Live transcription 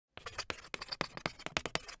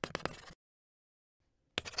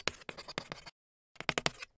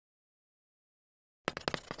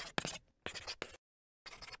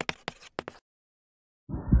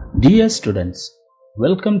Dear students,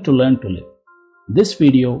 welcome to LearnToLive. This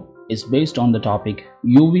video is based on the topic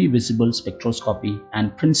UV visible spectroscopy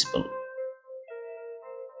and principle.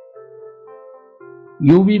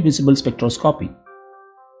 UV visible spectroscopy.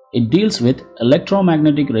 It deals with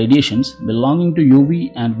electromagnetic radiations belonging to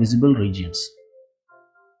UV and visible regions.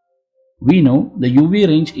 We know the UV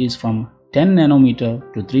range is from 10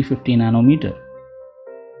 nanometer to 350 nanometer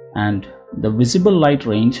and the visible light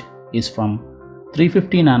range is from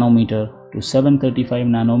 350 nanometer to 735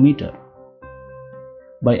 nanometer.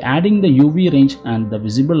 By adding the UV range and the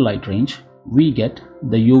visible light range, we get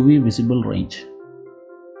the UV visible range,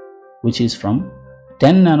 which is from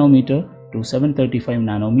 10 nanometer to 735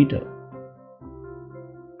 nanometer.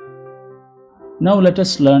 Now let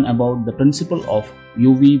us learn about the principle of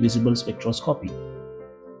UV visible spectroscopy.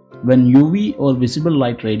 When UV or visible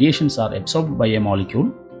light radiations are absorbed by a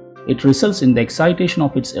molecule, it results in the excitation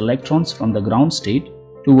of its electrons from the ground state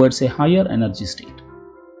towards a higher energy state.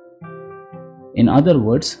 In other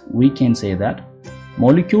words, we can say that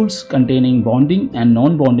molecules containing bonding and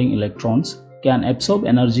non-bonding electrons can absorb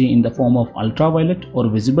energy in the form of ultraviolet or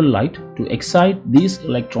visible light to excite these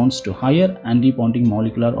electrons to higher anti-bonding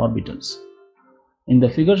molecular orbitals. In the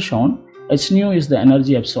figure shown, h nu is the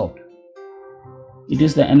energy absorbed. It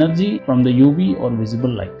is the energy from the UV or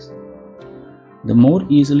visible light. The more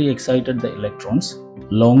easily excited the electrons,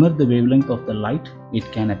 longer the wavelength of the light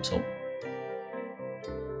it can absorb.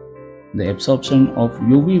 The absorption of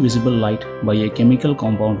UV visible light by a chemical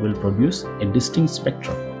compound will produce a distinct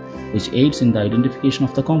spectrum, which aids in the identification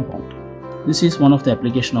of the compound. This is one of the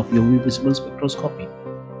applications of UV visible spectroscopy.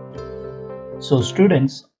 So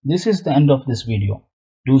students, this is the end of this video.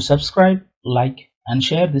 Do subscribe, like and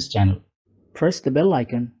share this channel. Press the bell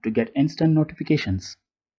icon to get instant notifications.